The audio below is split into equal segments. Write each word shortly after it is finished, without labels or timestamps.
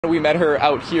We met her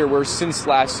out here where since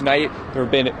last night there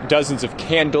have been dozens of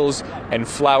candles and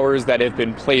flowers that have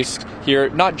been placed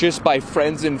here, not just by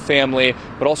friends and family,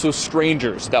 but also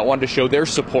strangers that wanted to show their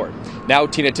support. Now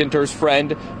Tina Tintor's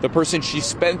friend, the person she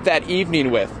spent that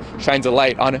evening with, shines a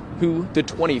light on who the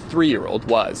 23-year-old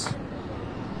was.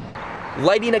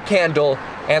 Lighting a candle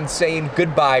and saying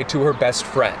goodbye to her best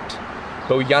friend.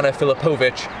 Bojana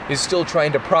Filipovich is still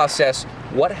trying to process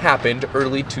what happened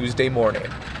early Tuesday morning.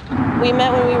 We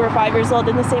met when we were 5 years old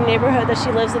in the same neighborhood that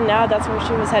she lives in now. That's where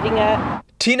she was heading at.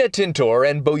 Tina Tintor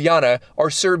and Bojana are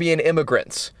Serbian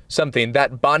immigrants, something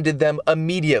that bonded them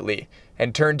immediately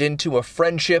and turned into a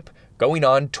friendship going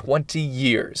on 20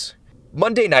 years.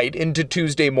 Monday night into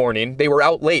Tuesday morning, they were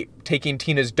out late taking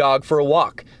Tina's dog for a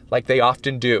walk, like they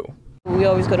often do. We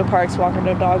always go to parks, walk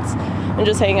our dogs, and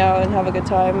just hang out and have a good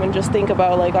time and just think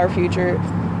about like our future.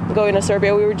 Going to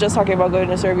Serbia, we were just talking about going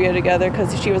to Serbia together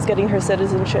because she was getting her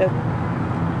citizenship.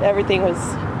 Everything was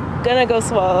gonna go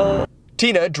swell.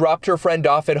 Tina dropped her friend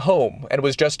off at home and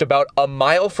was just about a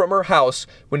mile from her house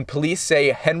when police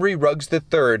say Henry Ruggs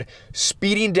III,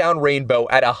 speeding down Rainbow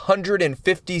at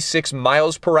 156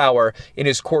 miles per hour in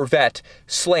his Corvette,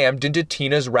 slammed into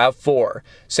Tina's RAV4,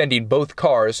 sending both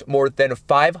cars more than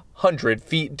 500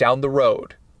 feet down the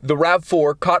road. The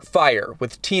RAV4 caught fire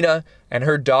with Tina and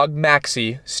her dog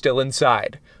Maxie still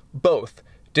inside. Both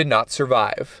did not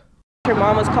survive. Her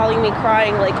mom was calling me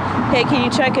crying like, hey, can you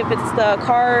check if it's the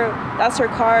car? That's her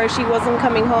car. She wasn't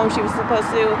coming home. She was supposed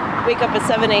to wake up at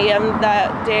 7 a.m.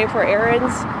 that day for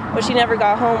errands, but she never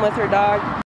got home with her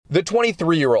dog. The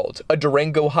 23-year-old, a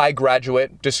Durango High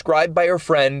graduate, described by her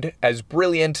friend as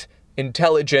brilliant,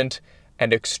 intelligent,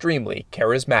 and extremely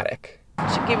charismatic.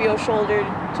 She'll give you a shoulder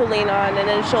to lean on, and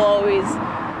then she'll always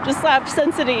just slap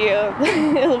sense into you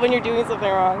when you're doing something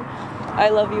wrong. I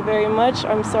love you very much.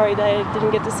 I'm sorry that I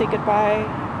didn't get to say goodbye,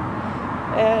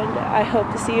 and I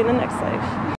hope to see you in the next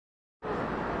life.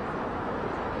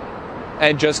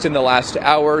 And just in the last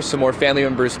hour, some more family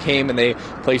members came and they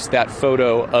placed that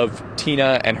photo of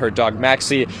Tina and her dog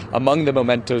Maxie. Among the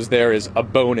mementos there is a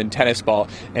bone and tennis ball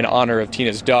in honor of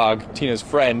Tina's dog. Tina's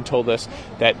friend told us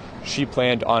that she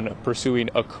planned on pursuing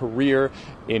a career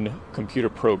in computer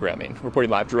programming.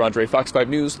 Reporting live, Drew Andre, Fox 5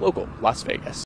 News, local, Las Vegas.